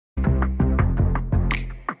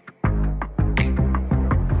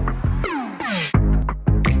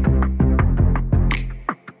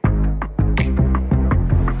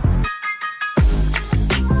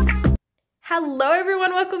Hello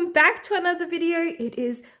everyone, welcome back to another video. It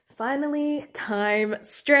is finally time.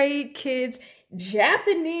 Stray Kids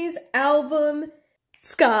Japanese album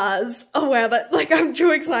Scars. Oh wow, I'm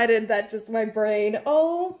too excited that just my brain.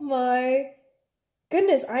 Oh my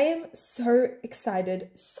goodness, I am so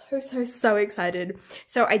excited. So excited.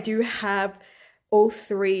 So I do have all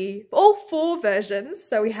four versions.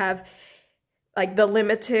 So we have like the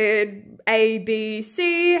limited A, B,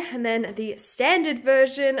 C, and then the standard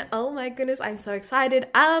version. Oh my goodness, I'm so excited.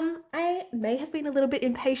 I may have been a little bit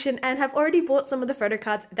impatient and have already bought some of the photo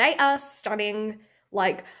cards. They are stunning.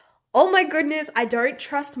 Like, oh my goodness, I don't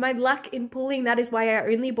trust my luck in pulling. That is why I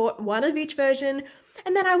only bought one of each version,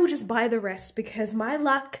 and then I will just buy the rest because my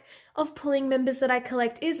luck of pulling members that I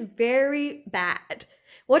collect is very bad.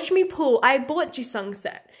 Watch me pull. I bought Jisung's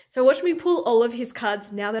set. So watch me pull all of his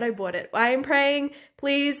cards now that I bought it. I am praying,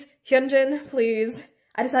 please, Hyunjin, please.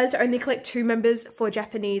 I decided to only collect 2 members for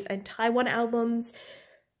Japanese and Taiwan albums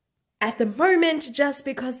at the moment just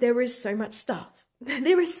because there is so much stuff.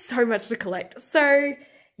 There is so much to collect. So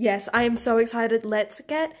yes, I am so excited. Let's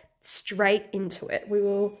get straight into it.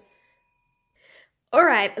 All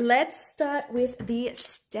right, let's start with the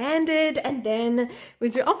standard and then we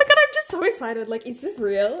do, oh my god, I'm just so excited. Like, is this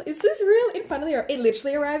real? Is this real? It finally arrived. It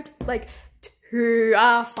literally arrived like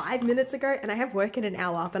 5 minutes ago and I have work in an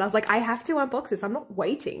hour, but I was like, I have to unbox this. I'm not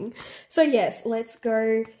waiting. So yes, let's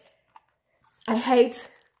go. I hate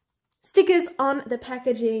stickers on the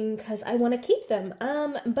packaging because I want to keep them.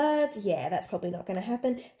 But yeah, that's probably not going to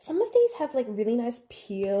happen. Some of these have like really nice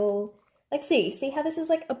peel. Like, see how this is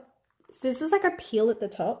like a peel at the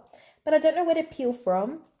top, but I don't know where to peel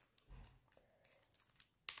from.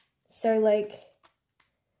 So like,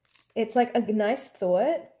 it's like a nice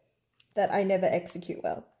thought that I never execute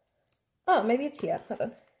well. Oh, maybe it's here. Hold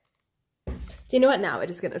on. Do you know what? Now we're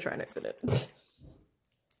just gonna try and open it.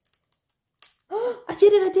 Oh, I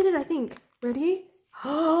did it, I think. Ready?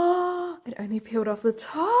 Oh, it only peeled off the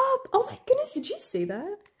top. Oh my goodness, did you see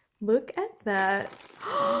that? Look at that.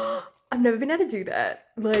 I've never been able to do that.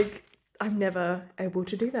 Like, I'm never able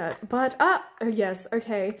to do that, but, oh yes,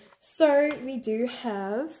 okay. So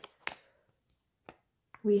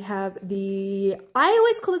we have the, I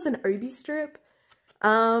always call this an obi strip.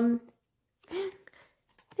 There's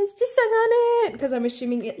just sung on it, because I'm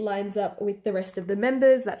assuming it lines up with the rest of the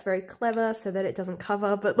members. That's very clever, so that it doesn't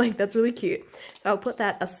cover, but like, that's really cute. So I'll put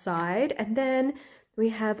that aside, and then we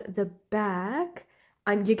have the back.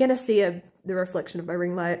 You're gonna see the reflection of my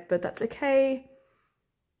ring light, but that's okay.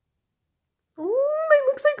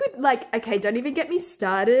 So good. Like, okay, don't even get me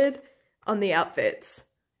started on the outfits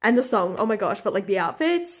and the song. Oh my gosh, but like the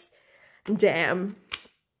outfits, damn.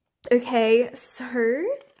 Okay, so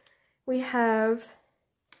we have,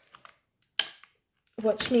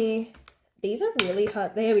 watch me, these are really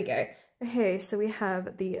hard. There we go. Okay, so we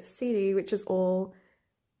have the CD, which is all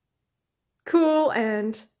cool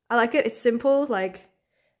and I like it. It's simple, like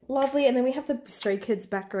lovely. And then we have the Stray Kids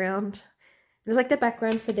background. There's like the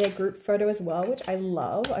background for their group photo as well, which I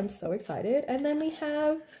love. I'm so excited. And then we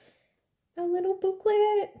have a little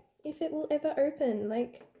booklet, if it will ever open.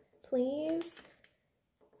 Like, please.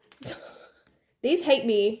 These hate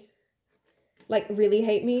me. Like, really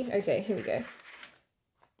hate me. Okay, here we go.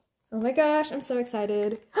 Oh my gosh, I'm so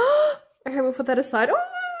excited. Okay, we'll put that aside. Oh,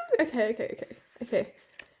 okay.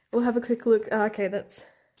 We'll have a quick look. Oh, okay, that's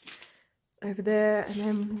over there. And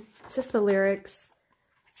then just the lyrics.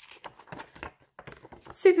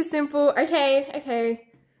 Super simple. Okay.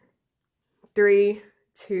 3,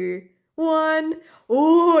 2, 1.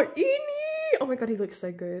 Oh, Innie! Oh my god, he looks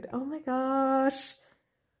so good. Oh my gosh.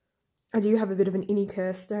 I do have a bit of an Innie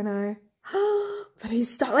curse, don't I? But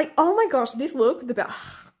he's like, oh my gosh, this look,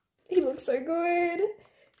 he looks so good.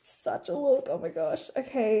 Such a look. Oh my gosh.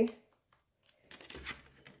 Okay.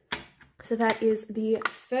 So that is the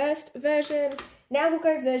first version. Now we'll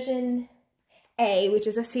go version A, which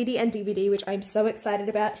is a CD and DVD, which I'm so excited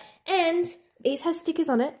about. And these have stickers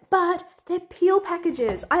on it, but they're peel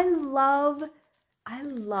packages. I love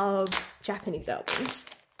Japanese albums.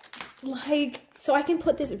 Like, so I can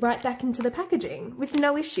put this right back into the packaging with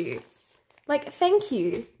no issue. Like, thank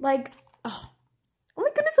you. Like, oh my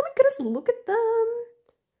goodness, look at them.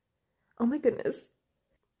 Oh my goodness.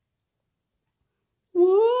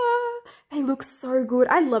 Whoa, they look so good.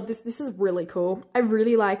 I love this. This is really cool. I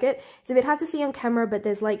really like it. It's a bit hard to see on camera, but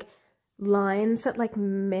there's like lines that like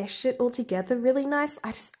mesh it all together really nice.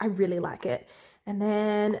 I really like it. And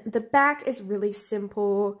then the back is really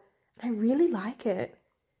simple. I really like it.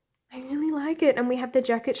 And we have the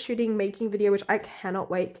jacket shooting making video, which I cannot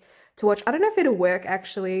wait to watch. I don't know if it'll work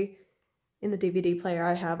actually in the DVD player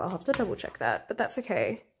I have. I'll have to double check that, but that's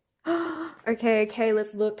okay. Okay,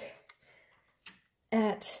 let's look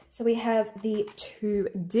at, so we have the 2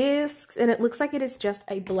 discs, and it looks like it is just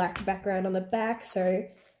a black background on the back, so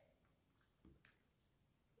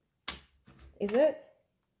is it?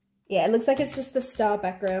 Yeah, it looks like it's just the star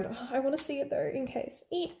background. Oh, I want to see it though, in case.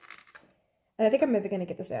 I don't think I'm ever going to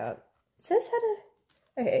get this out. It says how to,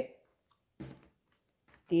 okay.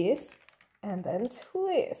 This, and then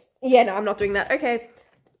twist. Yeah, no, I'm not doing that. Okay,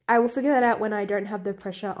 I will figure that out when I don't have the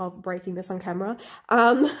pressure of breaking this on camera.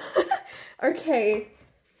 Okay,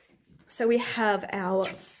 so we have our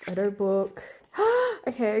photo book.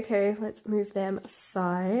 Okay, let's move them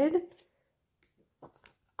aside.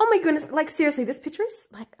 Oh my goodness, like seriously, this picture is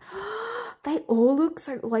like, they all look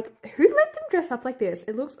so, like, who let them dress up like this?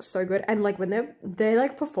 It looks so good. And like when they're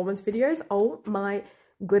like performance videos, oh my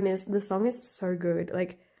goodness, the song is so good.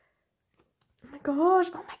 Like, oh my gosh,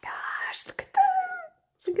 look at them.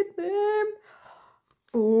 Look at them.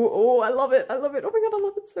 Oh, I love it. Oh my god, I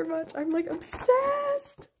love it so much. I'm like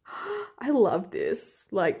obsessed. I love this.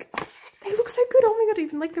 Like, they look so good. Oh my god,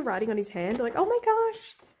 even like the writing on his hand. Like, oh my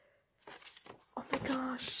gosh. Oh my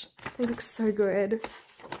gosh, they look so good.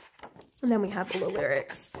 And then we have all the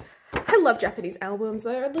lyrics. I love Japanese albums.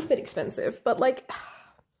 They're a little bit expensive, but like,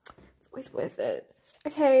 it's always worth it.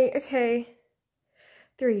 Okay.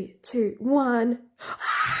 3, 2, 1.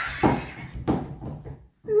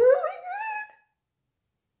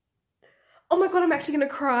 Oh my god, I'm actually gonna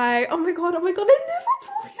cry. Oh my god, I never pull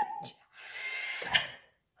him.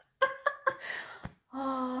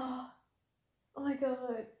 Oh my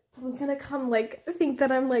god. Someone's gonna come, like, think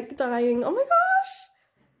that I'm, like, dying. Oh my gosh!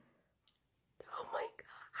 Oh my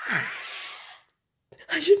god.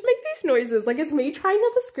 I should make these noises. Like, it's me trying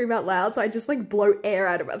not to scream out loud, so I just, like, blow air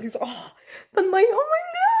out of my mouth. Oh, but I'm like, oh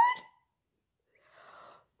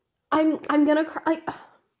my god! I'm gonna cry. Like,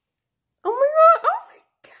 oh my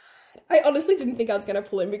god! I honestly didn't think I was gonna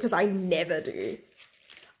pull him because I never do.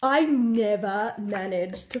 I never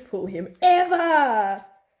managed to pull him, ever!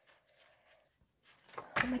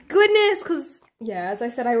 Oh my goodness, because, yeah, as I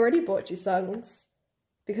said, I already bought Jisung's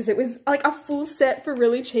because it was, like, a full set for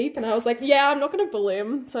really cheap, and I was like, yeah, I'm not going to bully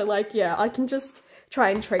him, so, like, yeah, I can just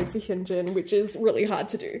try and trade for Hyunjin, which is really hard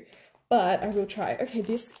to do, but I will try. Okay,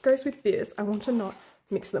 this goes with this. I want to not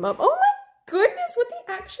mix them up. Oh my goodness, what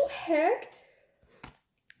the actual heck?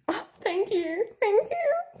 Oh, thank you.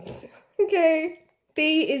 Okay,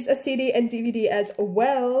 B is a CD and DVD as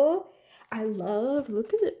well. I love,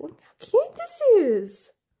 look at it, look how cute this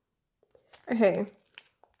is. Okay,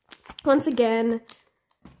 once again,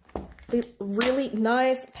 the really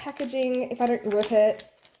nice packaging if I don't rip it.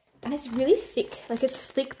 And it's really thick, like it's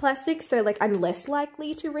thick plastic, so like I'm less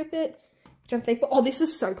likely to rip it, which I'm thankful. Oh, this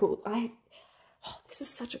is so cool. This is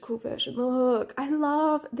such a cool version. Look, I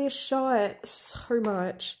love this shot so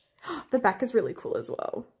much. The back is really cool as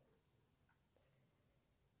well.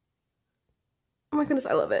 Oh my goodness,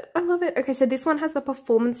 I love it. Okay, so this one has the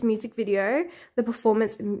performance music video, the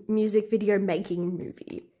performance music video making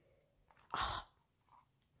movie. Oh.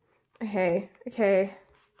 Okay.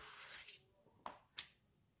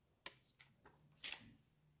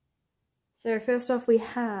 So first off we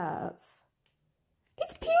have,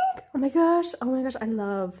 it's pink. Oh my gosh, I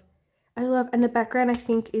love, and the background I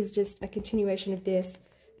think is just a continuation of this.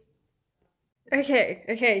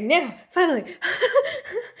 Okay, now, finally.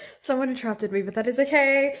 Someone interrupted me, but that is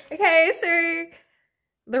okay. Okay, so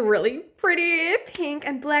the really pretty pink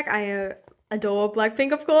and black. I adore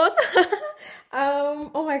Blackpink, of course.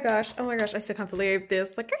 Oh my gosh, I still can't believe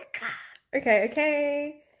this. Like,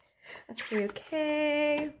 okay.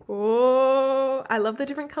 Okay. Oh, I love the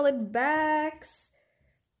different colored backs.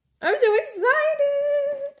 I'm so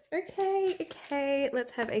excited. Okay,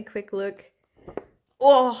 let's have a quick look.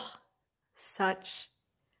 Oh,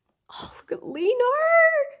 look at Lino.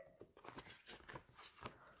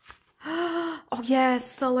 Oh yes,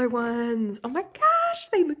 solo ones. Oh my gosh,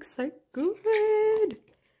 they look so good.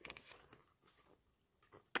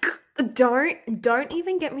 Don't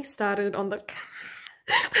even get me started on the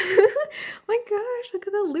oh my gosh, look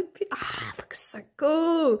at the lip. It looks so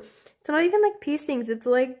cool. It's not even like piercings, it's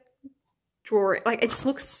like drawing. Like, it just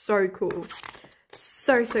looks so cool.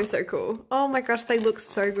 So cool. Oh my gosh, they look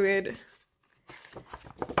so good.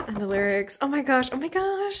 And the lyrics. Oh my gosh.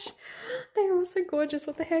 They're all so gorgeous.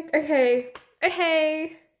 What the heck? Okay.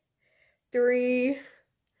 3,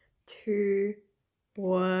 2,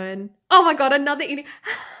 1. Oh my god, another innie.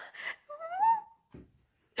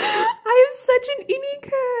 I have such an innie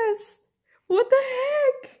curse. What the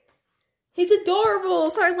heck? He's adorable.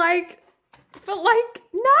 So no!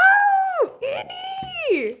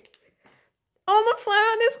 Innie! On the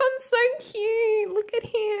flower, this one's so cute. Look at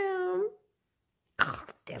him.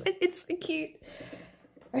 damn it, it's so cute.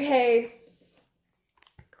 Okay,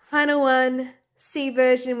 final one, C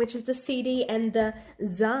version, which is the CD and the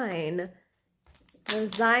Zine. The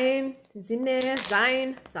Zine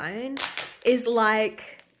is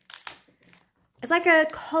like, it's like a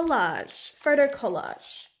collage, photo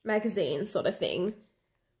collage magazine sort of thing.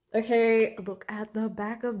 Okay, look at the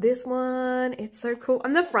back of this one. It's so cool.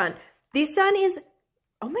 On the front, this one is,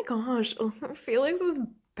 oh my gosh, Felix's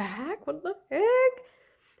back. What the heck?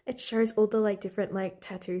 It shows all the like different like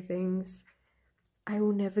tattoo things. I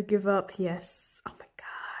will never give up. Yes. Oh my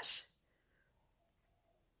gosh.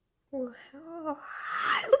 Wow.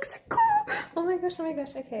 It looks so cool. Oh my gosh. Oh my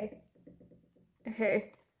gosh. Okay.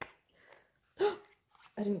 Okay.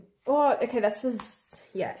 I didn't. Oh, okay. That's his.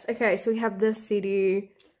 Yes. Okay. So we have this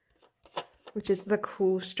CD, which is the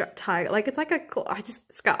cool strap tie. Like it's like a cool.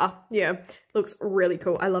 Scar. Yeah. Looks really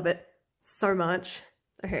cool. I love it so much.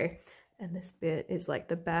 Okay. And this bit is like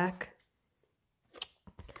the back.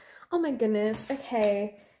 Oh my goodness.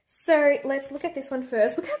 Okay. So let's look at this one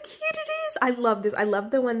first. Look how cute it is. I love this. I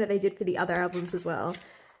love the one that they did for the other albums as well.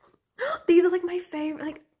 These are like my favorite.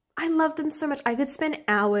 Like I love them so much. I could spend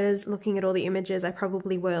hours looking at all the images. I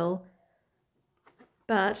probably will.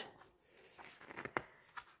 But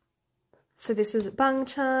so this is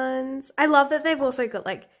Bangchan's. I love that they've also got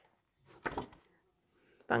like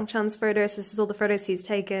Bangchan's photos. This is all the photos he's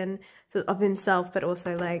taken, so of himself, but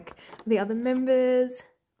also like the other members.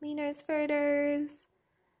 Lino's photos.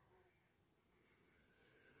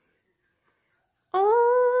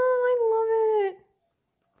 Oh, I love it.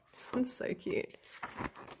 This one's so cute.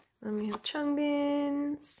 Then we have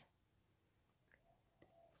Changbin's.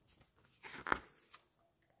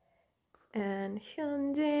 And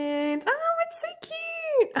Hyunjin's. Oh, it's so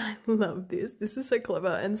cute. I love this. This is so clever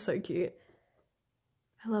and so cute.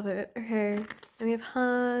 I love it. Okay. Then we have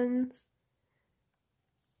Han's.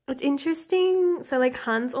 It's interesting. So like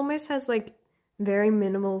Hans almost has like very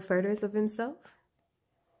minimal photos of himself.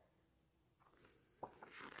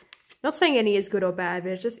 Not saying any is good or bad,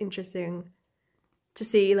 but it's just interesting to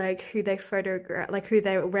see like who they photograph, like who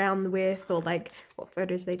they round with, or like what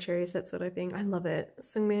photos they chose, that sort of thing. I love it.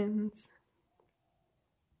 Sungmin's.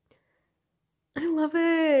 I love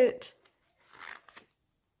it.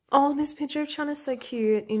 Oh, this picture of Chan is so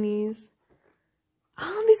cute, Innies.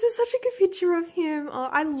 Oh, this is such a good picture of him. Oh,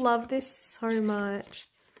 I love this so much.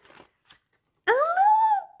 Oh,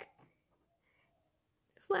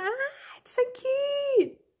 look. Ah, it's so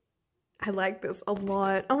cute. I like this a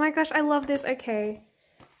lot. Oh my gosh, I love this. Okay.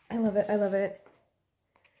 I love it. I love it.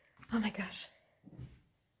 Oh my gosh.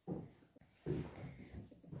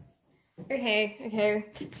 Okay.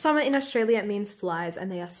 Summer in Australia means flies,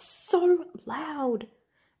 and they are so loud.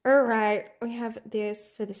 All right, we have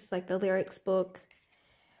this. So this is like the lyrics book.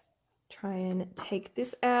 Try and take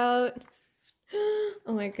this out.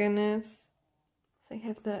 Oh my goodness. So I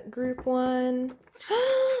have the group one.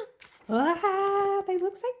 Wow, they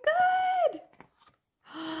look so good.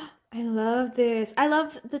 I love this. I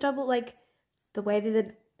love the double, like the way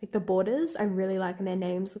that like the borders. I really like, and their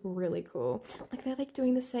names look really cool. Like they're like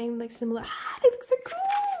doing the same, like similar. Ah, they look so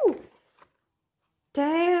cool.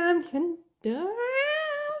 Damn,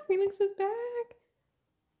 Felix is back.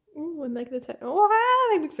 Oh, and like the oh wow,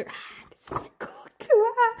 they look so. This is so cool.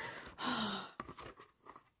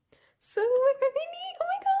 So like neat. Oh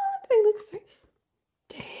my god, they look so.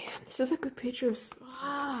 Damn, this is a good picture of.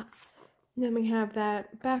 And then we have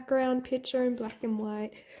that background picture in black and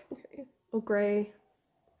white or grey.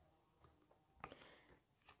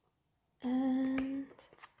 And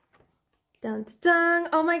dun dun dun.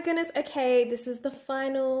 Oh my goodness. Okay, this is the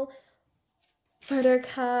final photo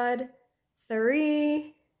card.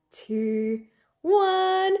 3, 2,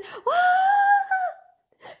 1.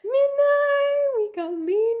 Midnight! We got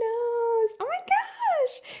Linos! Oh my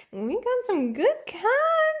gosh! We got some good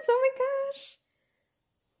cards! Oh my gosh!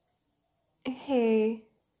 Okay.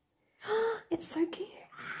 It's so cute.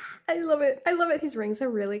 I love it. I love it. His rings are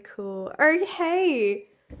really cool. Okay.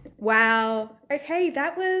 Wow. Okay,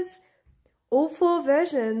 that was all 4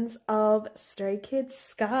 versions of Stray Kids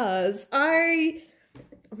Scars. Oh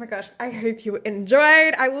my gosh, I hope you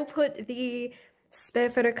enjoyed. I will put the spare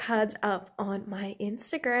photo cards up on my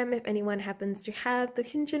Instagram if anyone happens to have the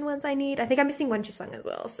Hyunjin ones I need. I think I'm missing One Chisung as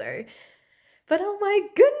well, so. But oh my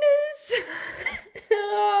goodness.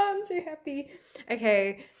 Oh, I'm too happy.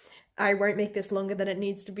 Okay, I won't make this longer than it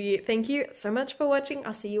needs to be. Thank you so much for watching.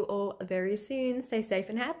 I'll see you all very soon. Stay safe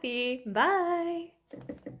and happy. Bye.